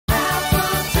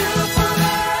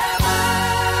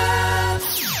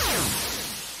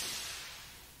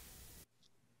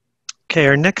Okay,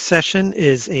 our next session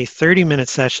is a 30-minute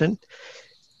session.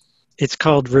 It's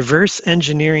called Reverse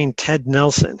Engineering Ted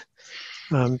Nelson.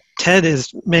 Ted,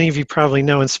 as many of you probably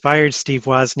know, inspired Steve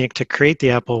Wozniak to create the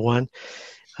Apple I.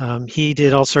 He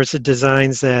did all sorts of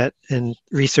designs and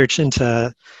research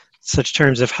into such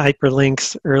terms of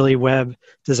hyperlinks, early web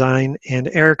design, and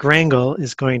Eric Rangell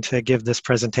is going to give this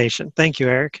presentation. Thank you,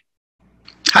 Eric.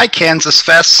 Hi,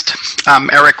 KansasFest. I'm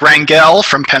Eric Rangell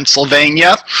from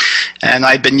Pennsylvania, and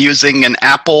I've been using an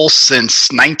Apple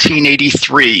since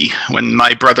 1983 when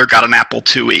my brother got an Apple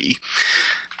IIe.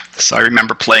 So I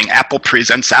remember playing Apple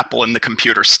Presents Apple in the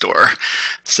computer store.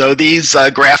 So these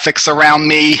graphics around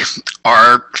me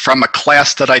are from a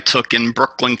class that I took in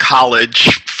Brooklyn College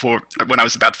when I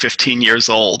was about 15 years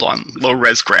old on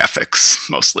low-res graphics,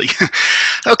 mostly.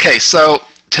 Okay, so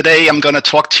today I'm going to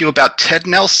talk to you about Ted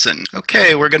Nelson.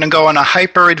 Okay, we're going to go on a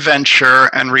hyper adventure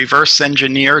and reverse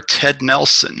engineer Ted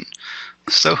Nelson.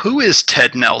 So who is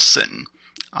Ted Nelson?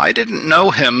 I didn't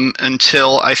know him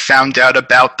until I found out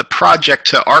about the project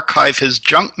to archive his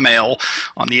junk mail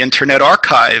on the Internet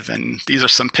Archive, and these are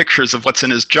some pictures of what's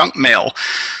in his junk mail.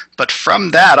 But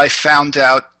from that, I found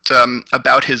out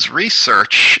about his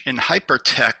research in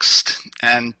hypertext,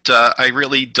 and I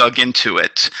really dug into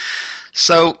it.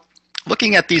 So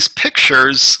looking at these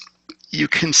pictures, you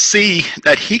can see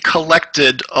that he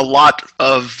collected a lot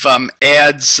of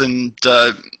ads and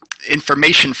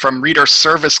information from reader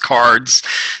service cards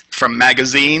from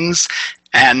magazines,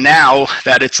 and now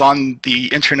that it's on the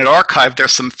Internet Archive,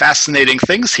 there's some fascinating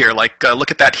things here, like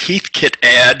look at that Heathkit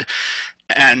ad,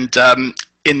 and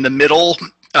in the middle,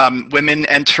 women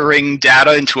entering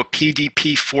data into a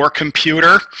PDP-4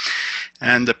 computer,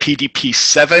 and a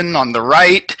PDP-7 on the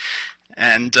right.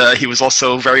 And he was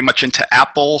also very much into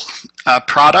Apple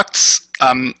products.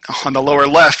 On the lower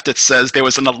left, it says there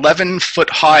was an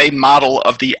 11-foot-high model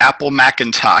of the Apple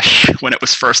Macintosh when it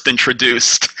was first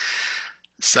introduced.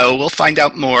 So we'll find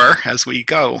out more as we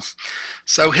go.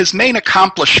 So his main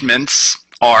accomplishments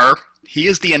are: he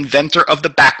is the inventor of the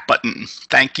back button.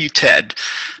 Thank you, Ted.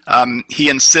 He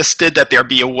insisted that there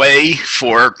be a way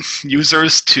for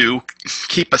users to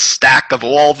keep a stack of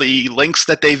all the links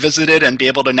that they visited and be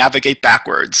able to navigate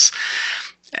backwards.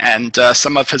 And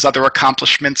some of his other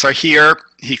accomplishments are here.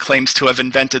 He claims to have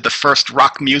invented the first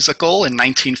rock musical in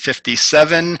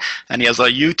 1957, and he has a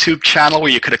YouTube channel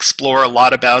where you could explore a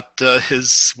lot about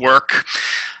his work.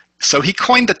 So he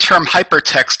coined the term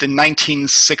hypertext in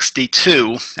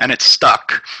 1962, and it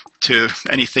stuck to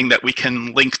anything that we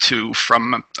can link to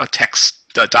from a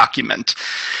text document.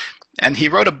 And he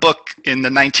wrote a book in the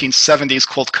 1970s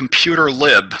called Computer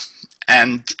Lib,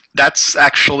 and that's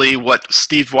actually what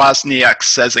Steve Wozniak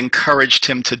says encouraged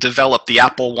him to develop the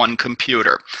Apple I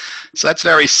computer. So that's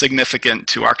very significant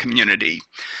to our community.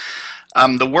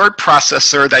 The word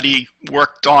processor that he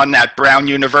worked on at Brown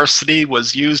University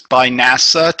was used by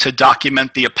NASA to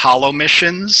document the Apollo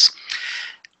missions.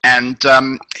 And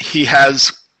he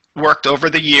has worked over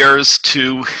the years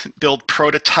to build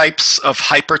prototypes of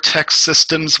hypertext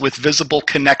systems with visible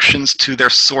connections to their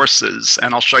sources.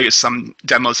 And I'll show you some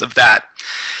demos of that.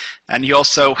 And he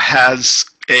also has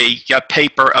a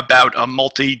paper about a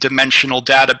multi-dimensional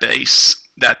database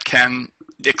that can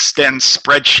extend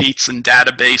spreadsheets and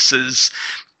databases,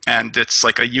 and it's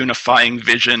like a unifying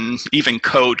vision. Even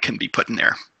code can be put in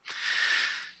there.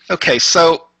 Okay,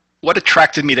 so what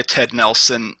attracted me to Ted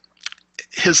Nelson?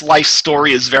 His life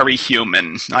story is very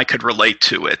human. I could relate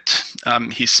to it.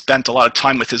 He spent a lot of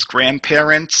time with his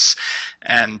grandparents,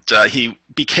 and he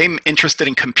became interested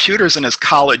in computers in his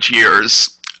college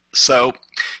years. So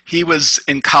he was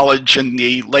in college in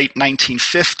the late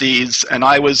 1950s, and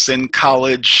I was in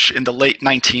college in the late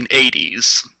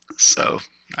 1980s. So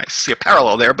I see a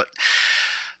parallel there, but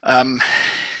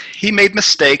he made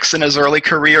mistakes in his early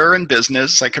career in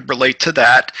business. I could relate to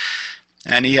that.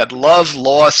 And he had love,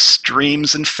 loss,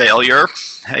 dreams, and failure.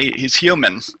 Hey, he's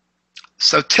human.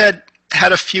 So Ted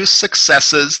had a few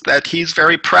successes that he's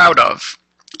very proud of.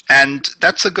 And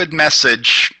that's a good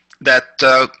message, that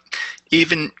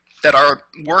even that our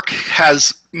work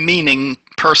has meaning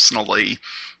personally,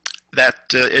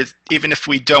 that even if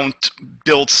we don't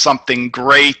build something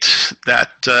great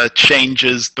that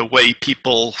changes the way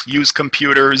people use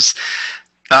computers,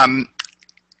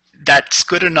 that's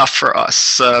good enough for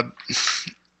us.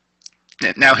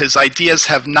 Now, his ideas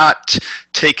have not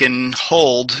taken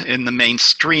hold in the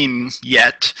mainstream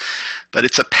yet, but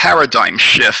it's a paradigm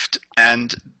shift,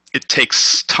 and it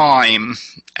takes time.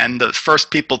 And the first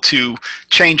people to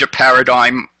change a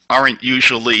paradigm aren't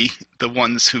usually the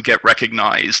ones who get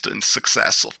recognized and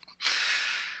successful.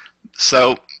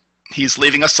 So he's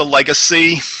leaving us a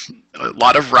legacy, a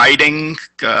lot of writing.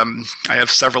 I have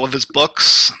several of his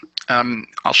books.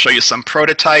 I'll show you some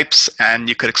prototypes, and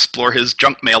you could explore his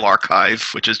junk mail archive,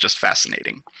 which is just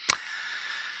fascinating.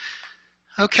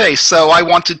 Okay, so I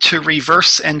wanted to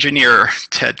reverse engineer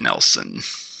Ted Nelson.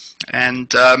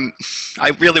 And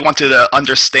I really wanted to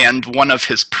understand one of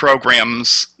his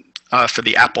programs for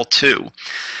the Apple II.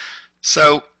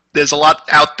 So there's a lot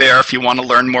out there if you want to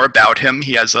learn more about him.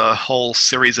 He has a whole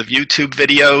series of YouTube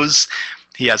videos.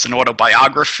 He has an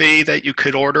autobiography that you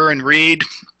could order and read.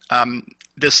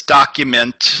 This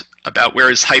document about where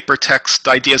his hypertext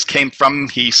ideas came from,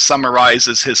 he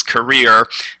summarizes his career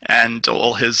and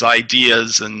all his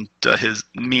ideas and his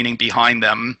meaning behind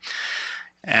them.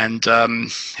 And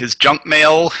his junk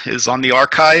mail is on the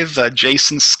archive.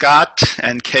 Jason Scott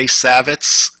and Kay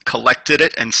Savitz collected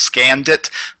it and scanned it.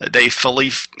 They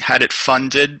fully had it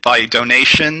funded by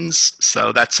donations,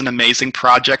 so that's an amazing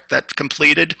project that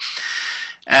completed.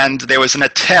 And there was an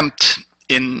attempt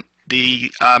in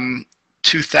the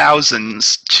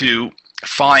 2000s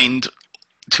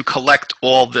to collect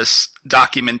all this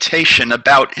documentation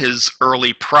about his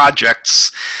early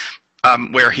projects,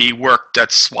 where he worked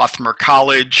at Swarthmore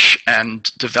College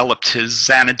and developed his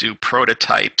Xanadu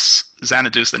prototypes.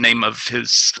 Xanadu is the name of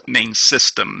his main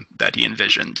system that he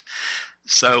envisioned.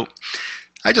 So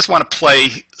I just want to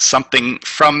play something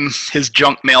from his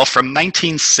junk mail from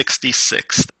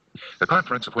 1966. The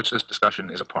conference of which this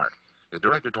discussion is a part is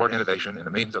directed toward innovation in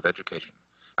the means of education.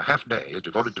 A half day is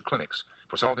devoted to clinics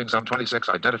for solving some 26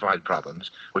 identified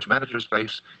problems which managers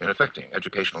face in effecting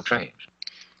educational change.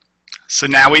 So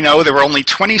now we know there were only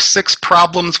 26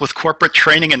 problems with corporate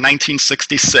training in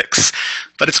 1966.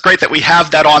 But it's great that we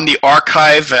have that on the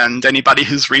archive, and anybody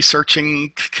who's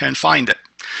researching can find it.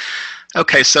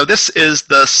 Okay, so this is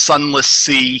the Sunless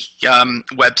Sea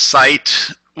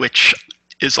website, which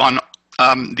is on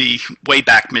the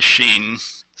Wayback Machine.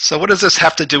 So what does this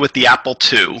have to do with the Apple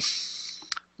II?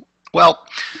 Well,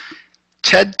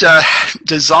 Ted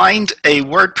designed a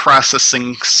word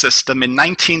processing system in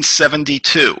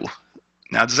 1972.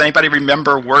 Now, does anybody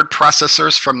remember word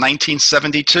processors from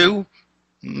 1972?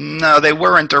 No, they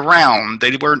weren't around.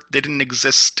 They didn't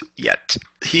exist yet.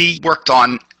 He worked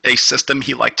on a system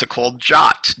he liked to call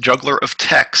JOT, Juggler of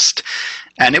Text,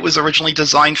 and it was originally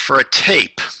designed for a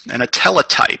tape and a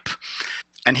teletype.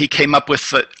 And he came up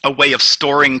with a way of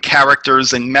storing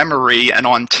characters in memory and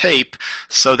on tape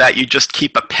so that you just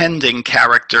keep appending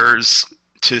characters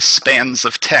to spans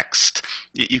of text.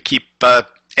 You keep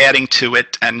adding to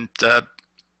it, and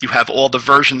you have all the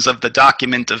versions of the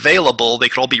document available. They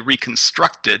could all be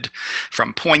reconstructed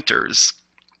from pointers.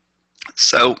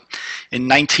 So in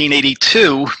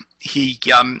 1982, he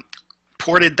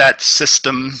ported that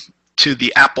system to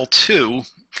the Apple II.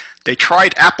 They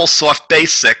tried AppleSoft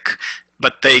Basic,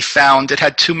 but they found it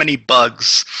had too many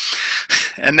bugs.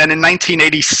 And then in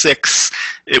 1986,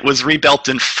 it was rebuilt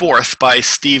in Forth by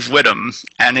Steve Whittam,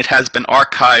 and it has been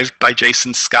archived by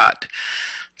Jason Scott.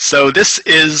 So this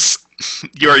is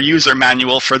your user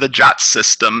manual for the JOT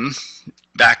system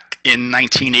back in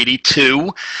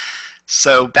 1982.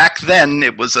 So back then,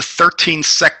 it was a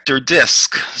 13-sector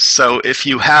disk. So if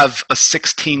you have a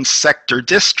 16-sector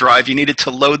disk drive, you needed to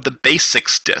load the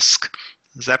basics disk.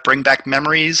 Does that bring back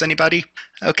memories, anybody?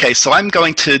 Okay, so I'm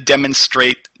going to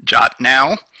demonstrate JOT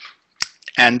now.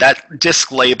 And that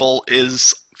disk label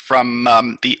is from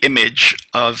the image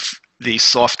of the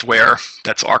software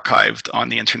that's archived on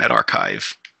the Internet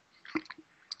Archive.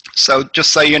 So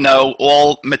just so you know,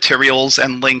 all materials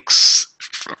and links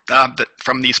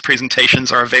from these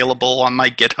presentations are available on my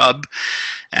GitHub.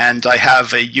 And I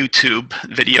have a YouTube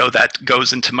video that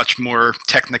goes into much more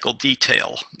technical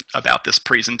detail about this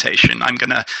presentation. I'm going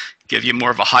to give you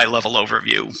more of a high-level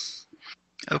overview.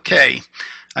 Okay,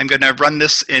 I'm going to run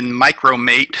this in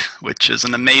Micromate, which is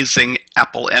an amazing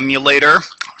Apple emulator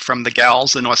from the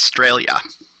gals in Australia,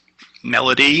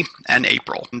 Melody and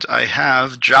April. And I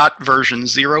have JOT version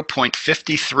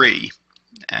 0.53,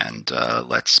 and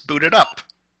let's boot it up.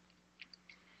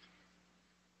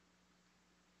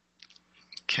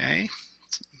 Okay,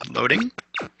 it's loading.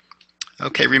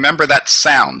 Okay, remember that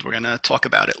sound. We're going to talk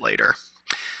about it later.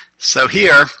 So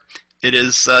here it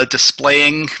is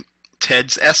displaying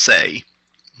Ted's essay.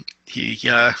 He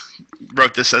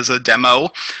wrote this as a demo,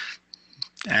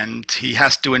 and he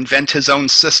has to invent his own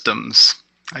systems.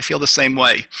 I feel the same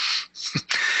way.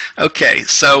 Okay,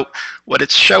 so what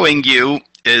it's showing you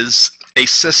is a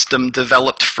system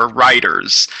developed for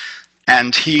writers,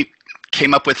 and he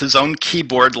came up with his own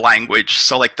keyboard language.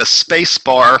 So like the space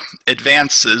bar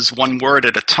advances one word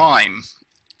at a time,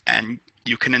 and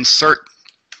you can insert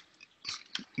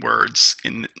words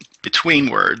in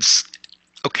between words.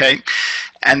 Okay,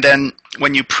 and then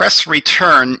when you press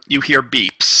return, you hear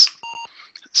beeps.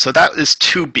 So that is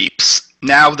 2 beeps.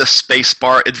 Now the space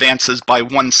bar advances by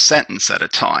 1 sentence at a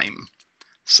time.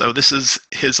 So this is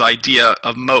his idea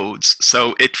of modes.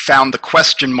 So it found the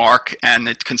question mark and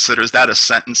it considers that a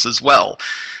sentence as well.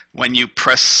 When you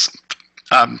press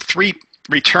 3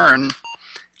 return,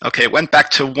 okay, it went back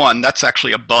to 1. That's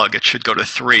actually a bug. It should go to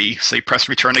 3. So you press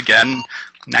return again.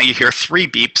 Now you hear 3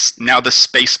 beeps. Now the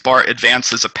space bar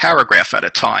advances a paragraph at a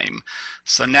time.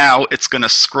 So now it's going to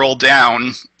scroll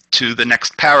down to the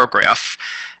next paragraph,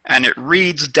 and it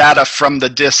reads data from the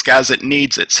disk as it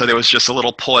needs it. So there was just a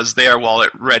little pause there while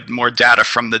it read more data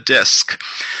from the disk.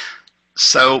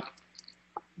 So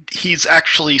he's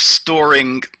actually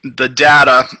storing the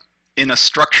data in a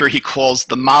structure he calls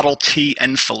the Model T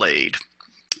enfilade.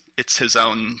 It's his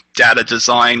own data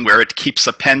design where it keeps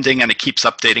appending and it keeps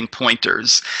updating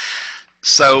pointers.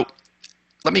 So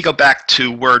let me go back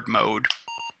to word mode.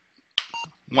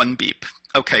 1 beep.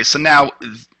 Okay, so now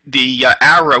the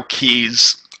arrow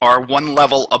keys are 1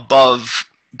 level above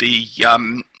the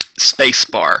space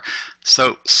bar.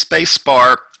 So space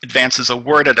bar advances a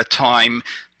word at a time.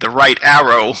 The right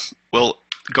arrow will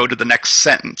go to the next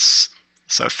sentence.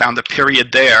 So I found a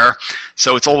period there.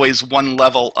 So it's always 1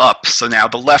 level up. So now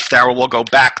the left arrow will go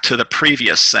back to the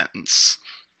previous sentence.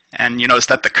 And you notice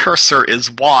that the cursor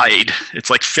is wide. It's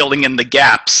like filling in the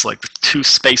gaps, like 2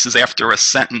 spaces after a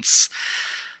sentence.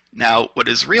 Now, what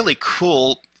is really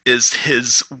cool is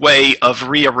his way of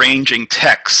rearranging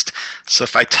text. So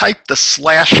if I type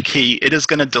the / key, it is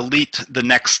going to delete the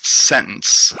next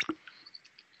sentence.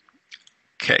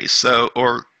 Okay, so,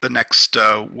 or the next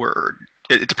word.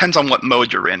 It depends on what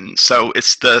mode you're in. So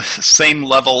it's the same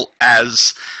level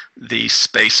as the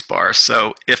space bar.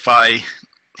 So if I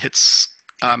hit,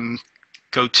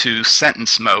 go to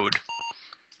sentence mode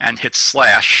and hit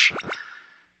 /,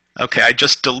 okay, I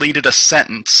just deleted a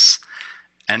sentence.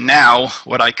 And now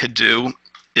what I could do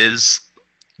is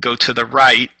go to the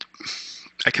right.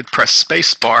 I could press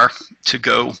spacebar to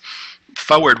go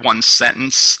forward 1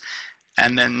 sentence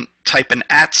and then type an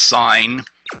 @ sign,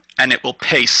 and it will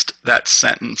paste that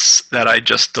sentence that I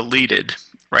just deleted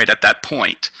right at that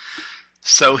point.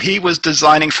 So he was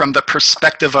designing from the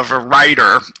perspective of a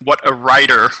writer what a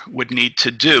writer would need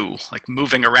to do, like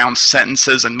moving around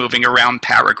sentences and moving around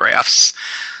paragraphs.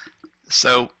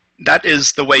 So that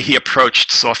is the way he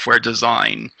approached software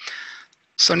design.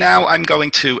 So now I'm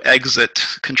going to exit.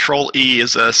 Control E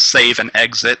is a save and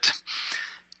exit.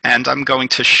 And I'm going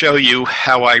to show you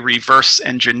how I reverse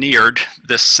engineered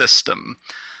this system.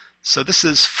 So this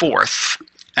is Forth.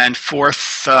 And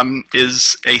Forth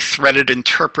is a threaded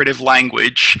interpretive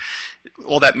language.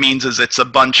 All that means is it's a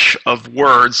bunch of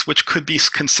words which could be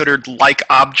considered like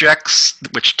objects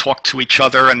which talk to each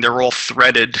other, and they're all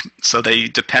threaded, so they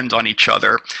depend on each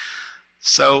other.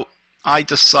 So I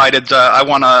decided I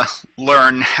want to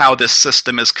learn how this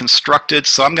system is constructed,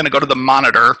 so I'm going to go to the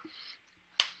monitor.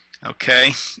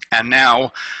 Okay, and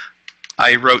now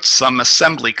I wrote some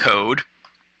assembly code,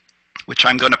 which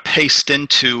I'm going to paste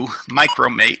into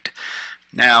Micromate.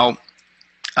 Now,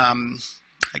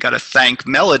 I got to thank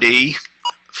Melody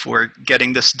for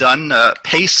getting this done.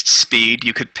 Paste speed,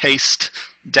 you could paste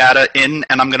data in,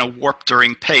 and I'm going to warp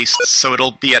during paste, so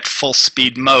it'll be at full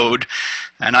speed mode,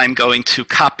 and I'm going to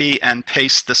copy and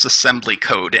paste this assembly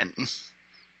code in.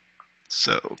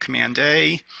 So Command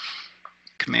A,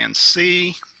 Command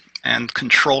C, and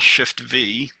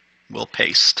Control-Shift-V will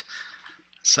paste.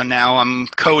 So now I'm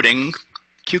coding.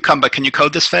 Cucumber, can you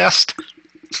code this fast?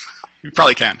 You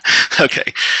probably can.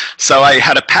 Okay. So I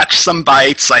had to patch some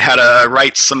bytes. I had to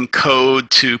write some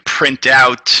code to print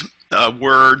out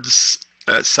words.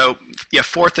 So yeah,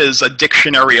 Forth is a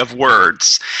dictionary of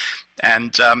words,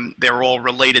 and they're all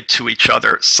related to each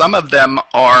other. Some of them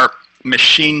are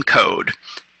machine code.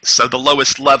 So the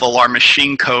lowest level are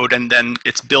machine code, and then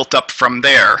it's built up from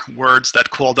there. Words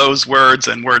that call those words,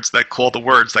 and words that call the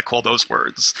words that call those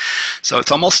words. So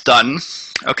it's almost done.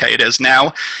 Okay, it is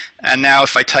now. And now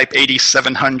if I type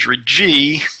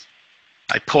 8700G,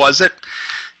 I pause it,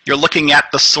 you're looking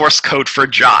at the source code for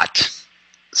JOT.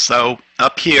 So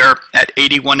up here at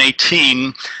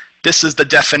 8118, this is the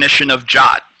definition of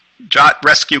JOT. JOT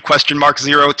rescue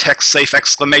 $0 text safe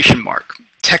exclamation mark.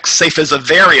 Text safe is a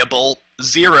variable.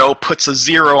 0 puts a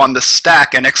 0 on the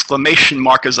stack, and exclamation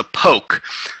mark is a poke.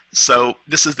 So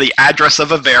this is the address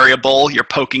of a variable. You're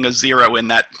poking a 0 in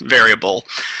that variable.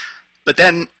 But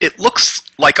then it looks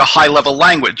like a high-level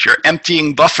language. You're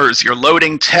emptying buffers. You're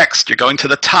loading text. You're going to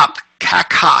the top.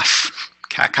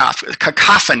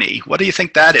 Cacophony. What do you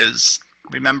think that is?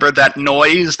 Remember that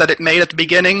noise that it made at the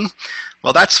beginning?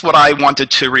 Well, that's what I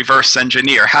wanted to reverse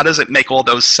engineer. How does it make all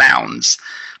those sounds?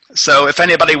 So if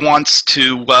anybody wants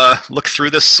to look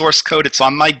through this source code, it's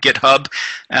on my GitHub,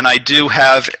 and I do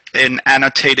have an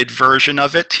annotated version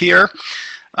of it here.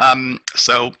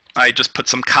 So I just put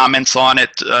some comments on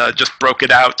it, just broke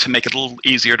it out to make it a little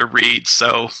easier to read.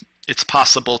 So it's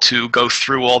possible to go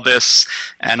through all this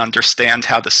and understand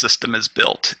how the system is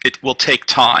built. It will take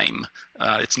time.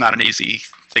 It's not an easy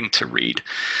thing to read.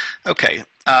 Okay,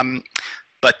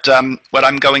 but what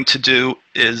I'm going to do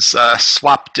is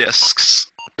swap disks.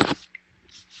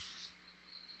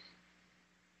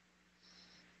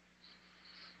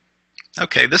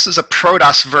 Okay, this is a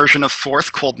Prodos version of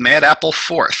Forth called Mad Apple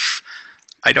Forth.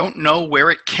 I don't know where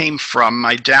it came from.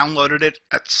 I downloaded it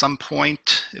at some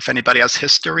point. If anybody has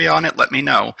history on it, let me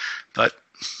know. But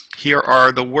here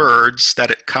are the words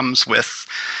that it comes with.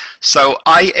 So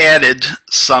I added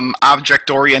some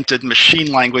object-oriented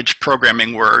machine language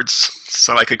programming words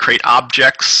so I could create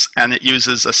objects, and it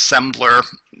uses assembler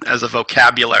as a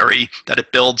vocabulary that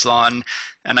it builds on.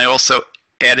 And I also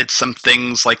added some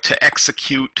things like to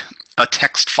execute a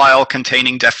text file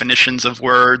containing definitions of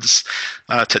words,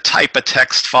 to type a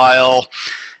text file,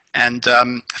 and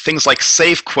things like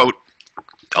save quote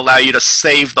allow you to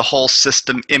save the whole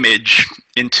system image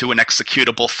into an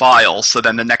executable file. So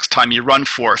then the next time you run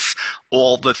Forth,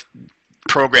 all the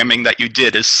programming that you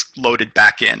did is loaded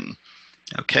back in.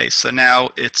 Okay, so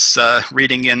now it's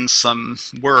reading in some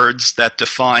words that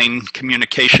define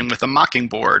communication with a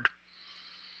mockingbird.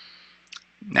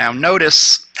 Now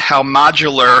notice how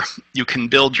modular you can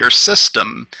build your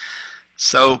system.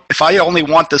 So if I only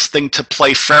want this thing to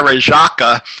play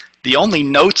Farajaka, the only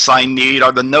notes I need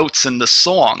are the notes in the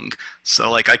song.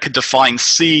 So like I could define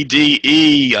C, D,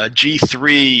 E,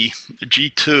 G3,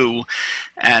 G2,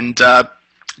 and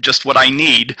just what I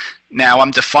need. Now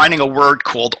I'm defining a word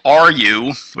called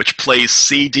RU, which plays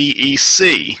C, D, E,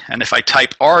 C. And if I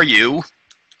type RU,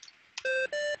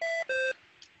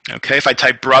 okay, if I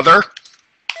type brother,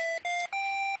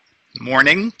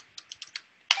 morning,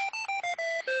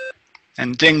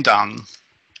 and ding dong.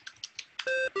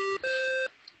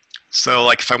 So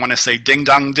like if I want to say ding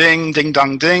dong ding, ding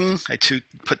dong ding, I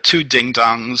put two ding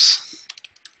dongs.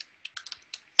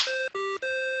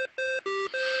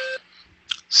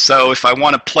 So if I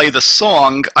want to play the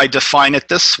song, I define it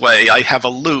this way. I have a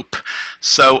loop.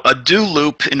 So a do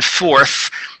loop in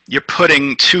Forth, you're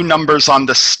putting two numbers on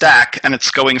the stack, and it's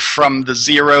going from the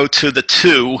 0 to the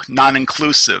 2,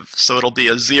 non-inclusive. So it'll be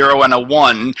a 0 and a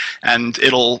 1, and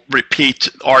it'll repeat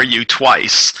RU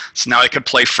twice. So now I could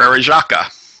play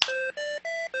Farajaka.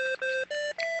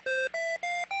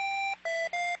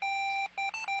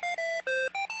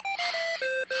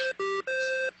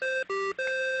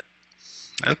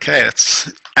 Okay,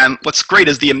 and what's great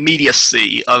is the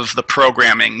immediacy of the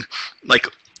programming. Like,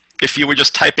 if you were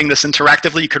just typing this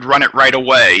interactively, you could run it right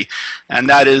away. And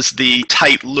that is the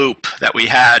tight loop that we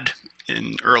had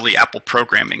in early Apple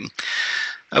programming.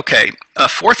 Okay,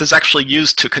 Forth is actually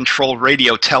used to control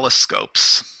radio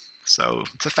telescopes. So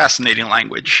it's a fascinating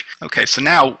language. Okay, so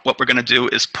now what we're going to do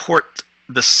is port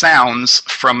the sounds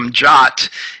from Jot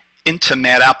into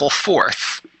Mad Apple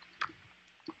Forth.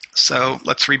 So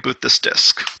let's reboot this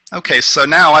disk. Okay, so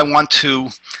now I want to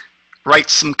write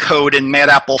some code in Mad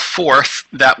Apple Forth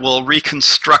that will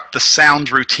reconstruct the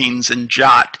sound routines in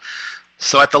Jot.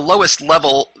 So at the lowest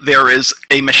level, there is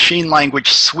a machine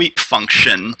language sweep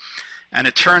function. And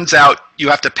it turns out you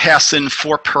have to pass in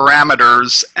 4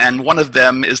 parameters, and one of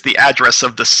them is the address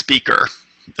of the speaker,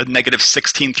 the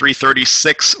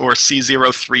 -16336 or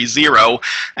C030,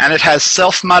 and it has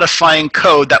self-modifying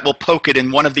code that will poke it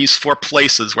in one of these 4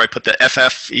 places where I put the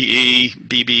FF, EE,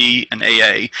 BB, and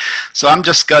AA. So I'm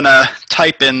just going to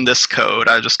type in this code.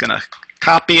 I'm just going to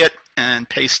copy it and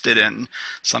paste it in.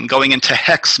 So I'm going into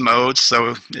hex mode,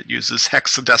 so it uses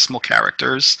hexadecimal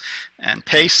characters, and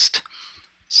paste.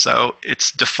 So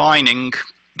it's defining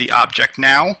the object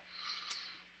now.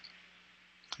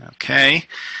 Okay.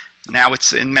 Now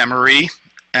it's in memory,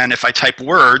 and if I type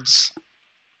words,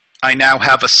 I now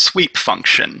have a sweep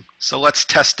function. So let's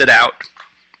test it out.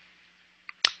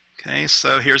 Okay,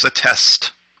 so here's a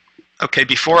test. Okay,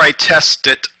 before I test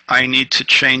it, I need to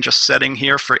change a setting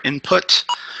here for input.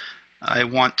 I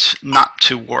want not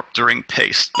to warp during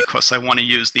paste because I want to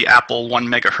use the Apple 1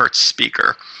 megahertz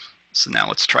speaker. So now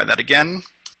let's try that again.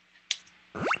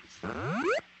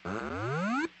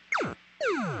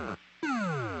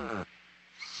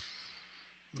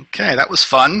 Okay, that was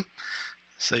fun.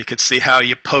 So you could see how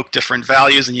you poke different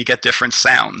values and you get different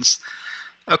sounds.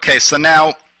 Okay, so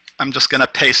now I'm just going to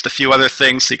paste a few other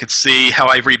things so you can see how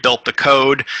I rebuilt the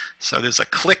code. So there's a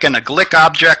click and a glick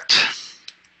object.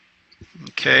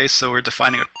 Okay, so we're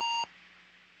defining a,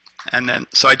 and then,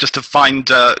 so I just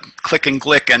defined click and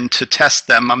glick, and to test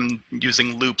them, I'm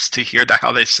using loops to hear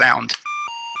how they sound.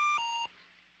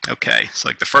 Okay, so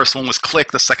like the first one was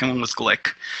click, the second one was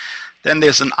glick. Then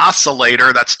there's an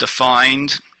oscillator that's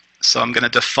defined. So I'm going to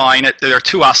define it. There are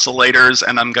two oscillators,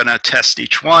 and I'm going to test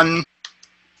each one.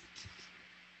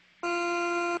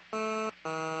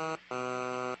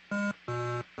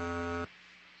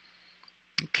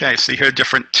 Okay, so you hear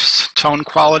different tone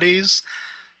qualities.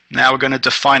 Now we're going to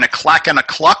define a clack and a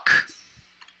cluck.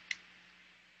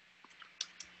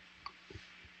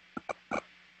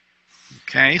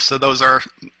 Okay, so those are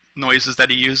noises that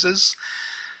he uses.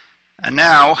 And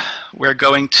now we're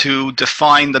going to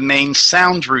define the main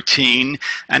sound routine,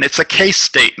 and it's a case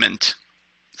statement.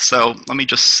 So let me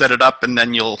just set it up, and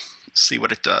then you'll see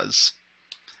what it does.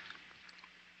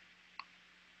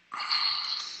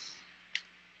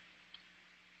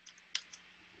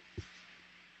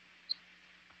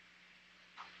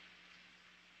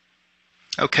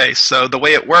 Okay, so the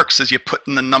way it works is you put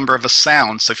in the number of a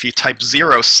sound. So if you type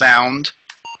 0 sound,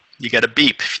 you get a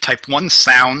beep. If you type 1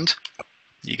 sound,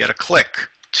 you get a click.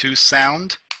 2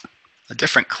 sound, a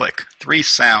different click. 3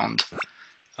 sound,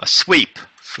 a sweep.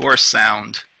 4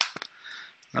 sound,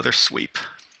 another sweep.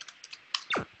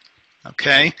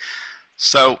 Okay,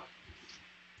 so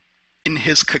in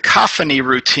his cacophony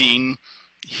routine,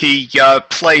 he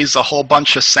plays a whole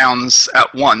bunch of sounds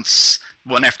at once,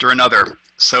 one after another.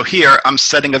 So here I'm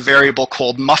setting a variable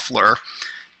called muffler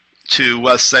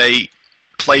to say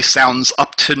play sounds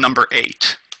up to number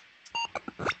 8.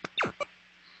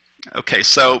 Okay,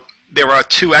 so there are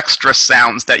 2 extra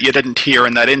sounds that you didn't hear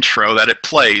in that intro that it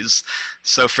plays.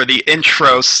 So for the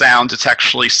intro sound, it's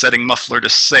actually setting muffler to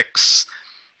 6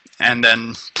 and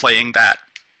then playing that.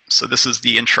 So this is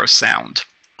the intro sound.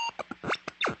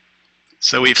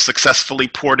 So we've successfully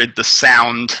ported the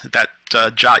sound that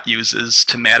Jot uses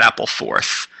to Mad Apple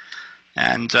Fourth.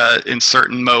 And in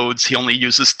certain modes, he only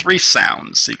uses 3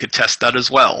 sounds. So you could test that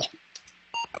as well.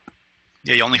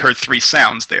 Yeah, you only heard 3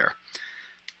 sounds there.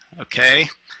 Okay,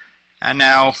 and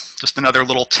now just another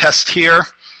little test here.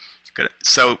 Good.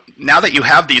 So now that you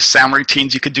have these sound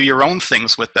routines, you could do your own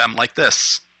things with them, like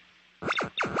this.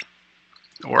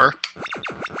 Or,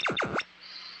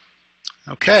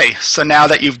 okay, so now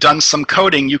that you've done some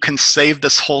coding, you can save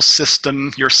this whole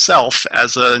system yourself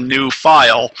as a new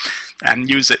file and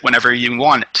use it whenever you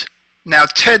want it. Now,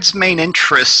 Ted's main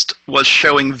interest was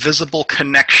showing visible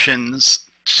connections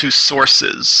to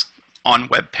sources on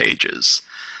web pages.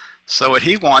 So what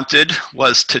he wanted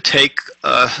was to take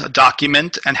a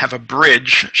document and have a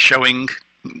bridge showing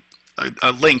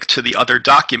a link to the other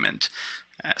document.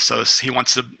 So he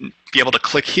wants to be able to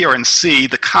click here and see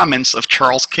the comments of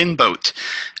Charles Kinboat,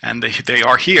 and they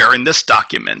are here in this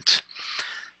document.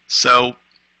 So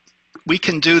we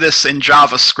can do this in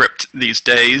JavaScript these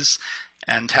days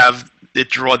and have it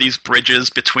draw these bridges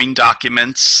between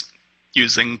documents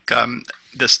using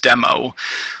this demo.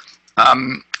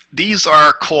 These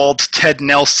are called Ted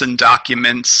Nelson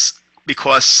documents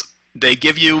because they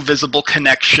give you visible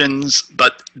connections,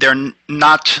 but they're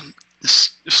not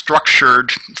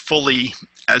structured fully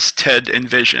as Ted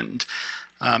envisioned.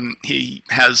 He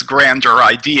has grander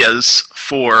ideas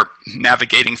for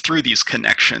navigating through these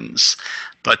connections,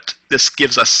 but this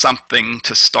gives us something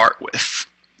to start with.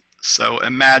 So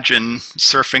imagine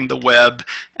surfing the web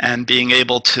and being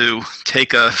able to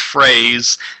take a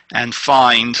phrase and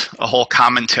find a whole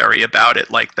commentary about it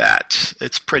like that.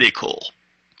 It's pretty cool.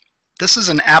 This is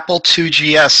an Apple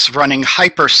IIgs running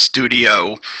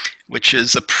HyperStudio, which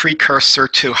is a precursor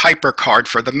to HyperCard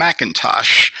for the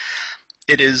Macintosh.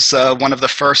 It is one of the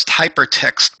first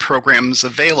hypertext programs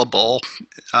available,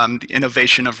 the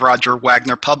innovation of Roger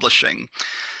Wagner Publishing.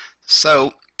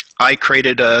 So I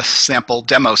created a sample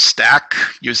demo stack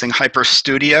using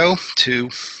HyperStudio to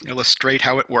illustrate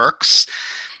how it works.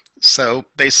 So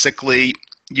basically,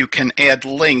 you can add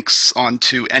links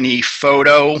onto any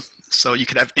photo. So you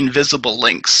could have invisible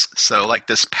links. So like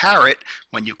this parrot,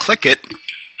 when you click it.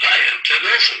 Hi, I'm Ted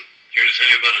Nelson, here to tell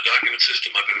you about a document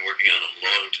system I've been working on a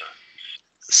long time.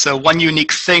 So one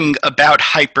unique thing about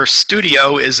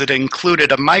HyperStudio is it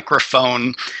included a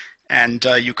microphone, and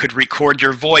you could record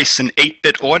your voice in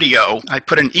 8-bit audio. I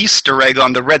put an Easter egg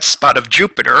on the red spot of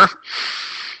Jupiter.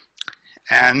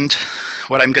 And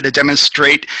what I'm going to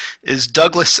demonstrate is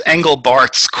Douglas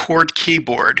Engelbart's chord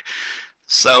keyboard.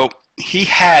 So he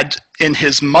had in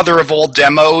his mother of all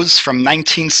demos from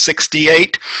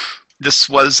 1968, this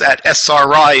was at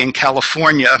SRI in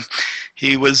California,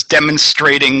 He was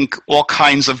demonstrating all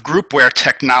kinds of groupware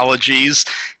technologies,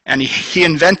 and he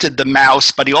invented the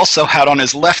mouse, but he also had on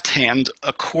his left hand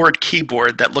a chord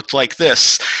keyboard that looked like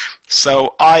this.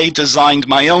 So I designed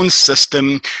my own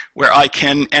system where I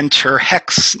can enter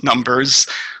hex numbers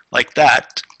like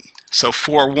that. So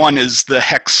 4-1 is the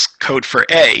hex code for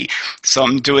A. So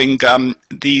I'm doing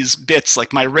these bits,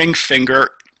 like my ring finger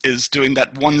is doing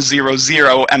that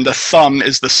 100, and the thumb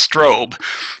is the strobe.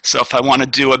 So if I want to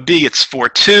do a B, it's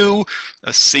 4-2,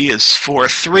 a C is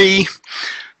 4-3.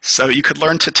 So you could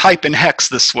learn to type in hex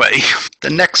this way. The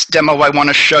next demo I want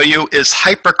to show you is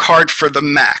HyperCard for the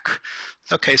Mac.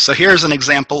 Okay, so here's an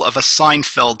example of a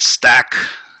Seinfeld stack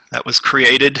that was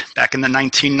created back in the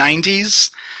 1990s.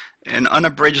 An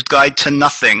unabridged guide to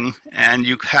nothing, and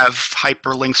you have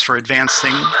hyperlinks for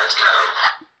advancing.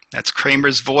 That's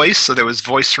Kramer's voice, so there was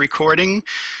voice recording.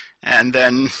 And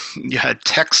then you had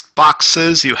text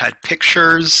boxes, you had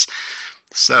pictures,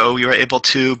 so you were able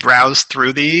to browse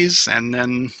through these. And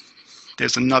then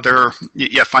there's another,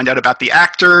 you find out about the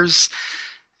actors,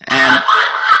 and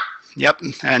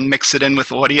and mix it in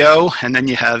with audio. And then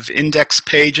you have index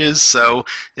pages, so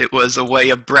it was a way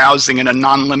of browsing in a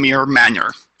nonlinear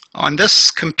manner. On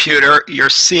this computer, you're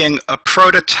seeing a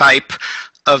prototype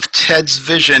of Ted's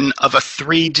vision of a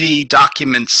 3D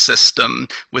document system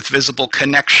with visible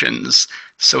connections.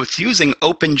 So it's using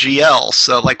OpenGL.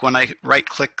 So like when I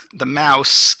right-click the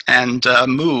mouse and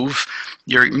move,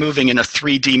 you're moving in a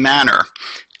 3D manner.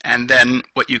 And then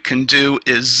what you can do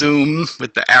is zoom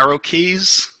with the arrow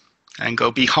keys and go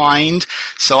behind.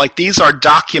 So like these are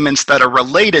documents that are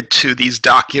related to these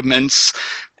documents,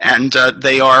 and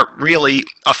they are really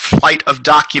a flight of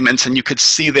documents, and you could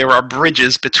see there are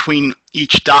bridges between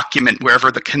each document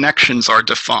wherever the connections are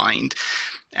defined.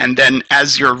 And then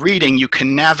as you're reading, you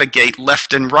can navigate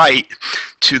left and right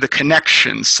to the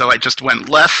connections. So I just went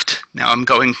left. Now I'm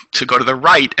going to go to the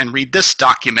right and read this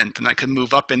document, and I can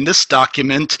move up in this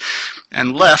document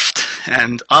and left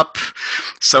and up.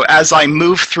 So as I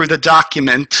move through the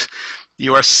document,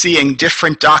 you are seeing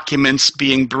different documents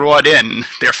being brought in.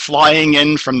 They're flying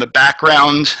in from the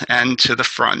background and to the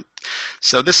front.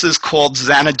 So this is called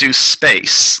Xanadu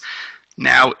Space.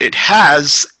 Now it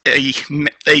has a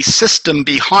system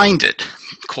behind it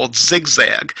called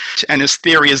Zigzag, and his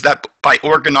theory is that by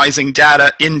organizing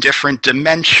data in different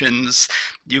dimensions,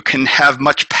 you can have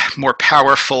much more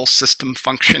powerful system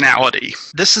functionality.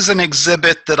 This is an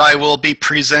exhibit that I will be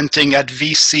presenting at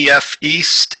VCF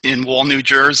East in Wall, New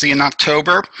Jersey in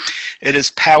October. It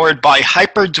is powered by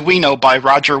HyperDuino by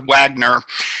Roger Wagner.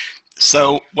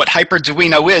 So what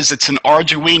HyperDuino is, it's an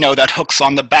Arduino that hooks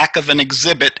on the back of an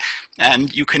exhibit,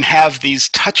 and you can have these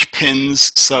touch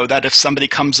pins so that if somebody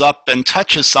comes up and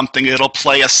touches something, it'll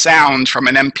play a sound from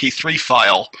an MP3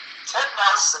 file. Ted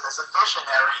Nelson is a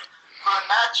visionary who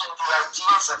imagined the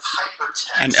ideas of hypertext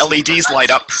and LEDs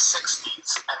light up. In the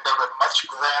 1960s, and they were much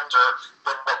grander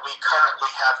than what we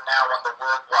currently have now on the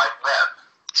World Wide Web.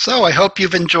 So I hope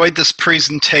you've enjoyed this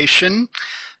presentation.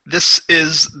 This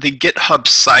is the GitHub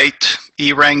site,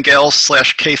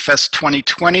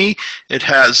 Rangell/KFest2020. It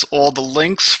has all the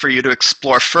links for you to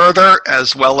explore further,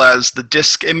 as well as the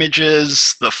disk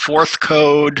images, the forth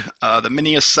code, the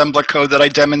mini assembler code that I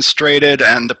demonstrated,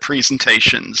 and the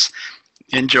presentations.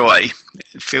 Enjoy.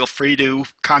 Feel free to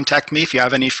contact me if you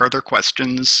have any further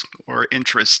questions or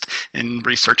interest in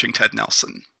researching Ted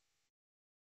Nelson.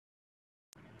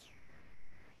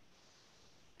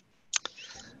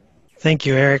 Thank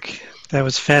you, Eric. That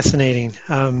was fascinating.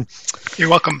 You're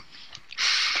welcome.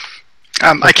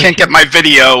 I can't get my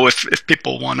video if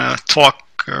people want to talk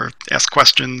or ask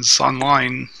questions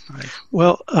online.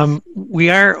 Well,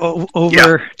 we are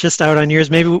over just out on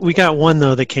yours. Maybe we got one,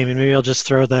 though, that came in. Maybe I'll just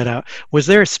throw that out. Was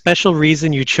there a special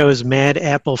reason you chose Mad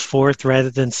Apple Fourth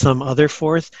rather than some other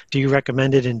fourth? Do you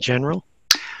recommend it in general?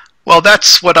 Well,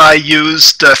 that's what I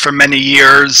used for many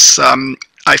years.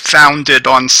 I found it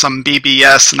on some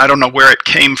BBS, and I don't know where it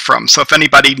came from. So if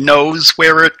anybody knows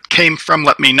where it came from,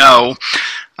 let me know.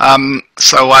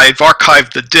 So I've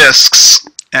archived the disks,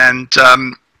 and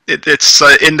it's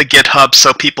in the GitHub,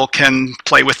 so people can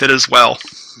play with it as well.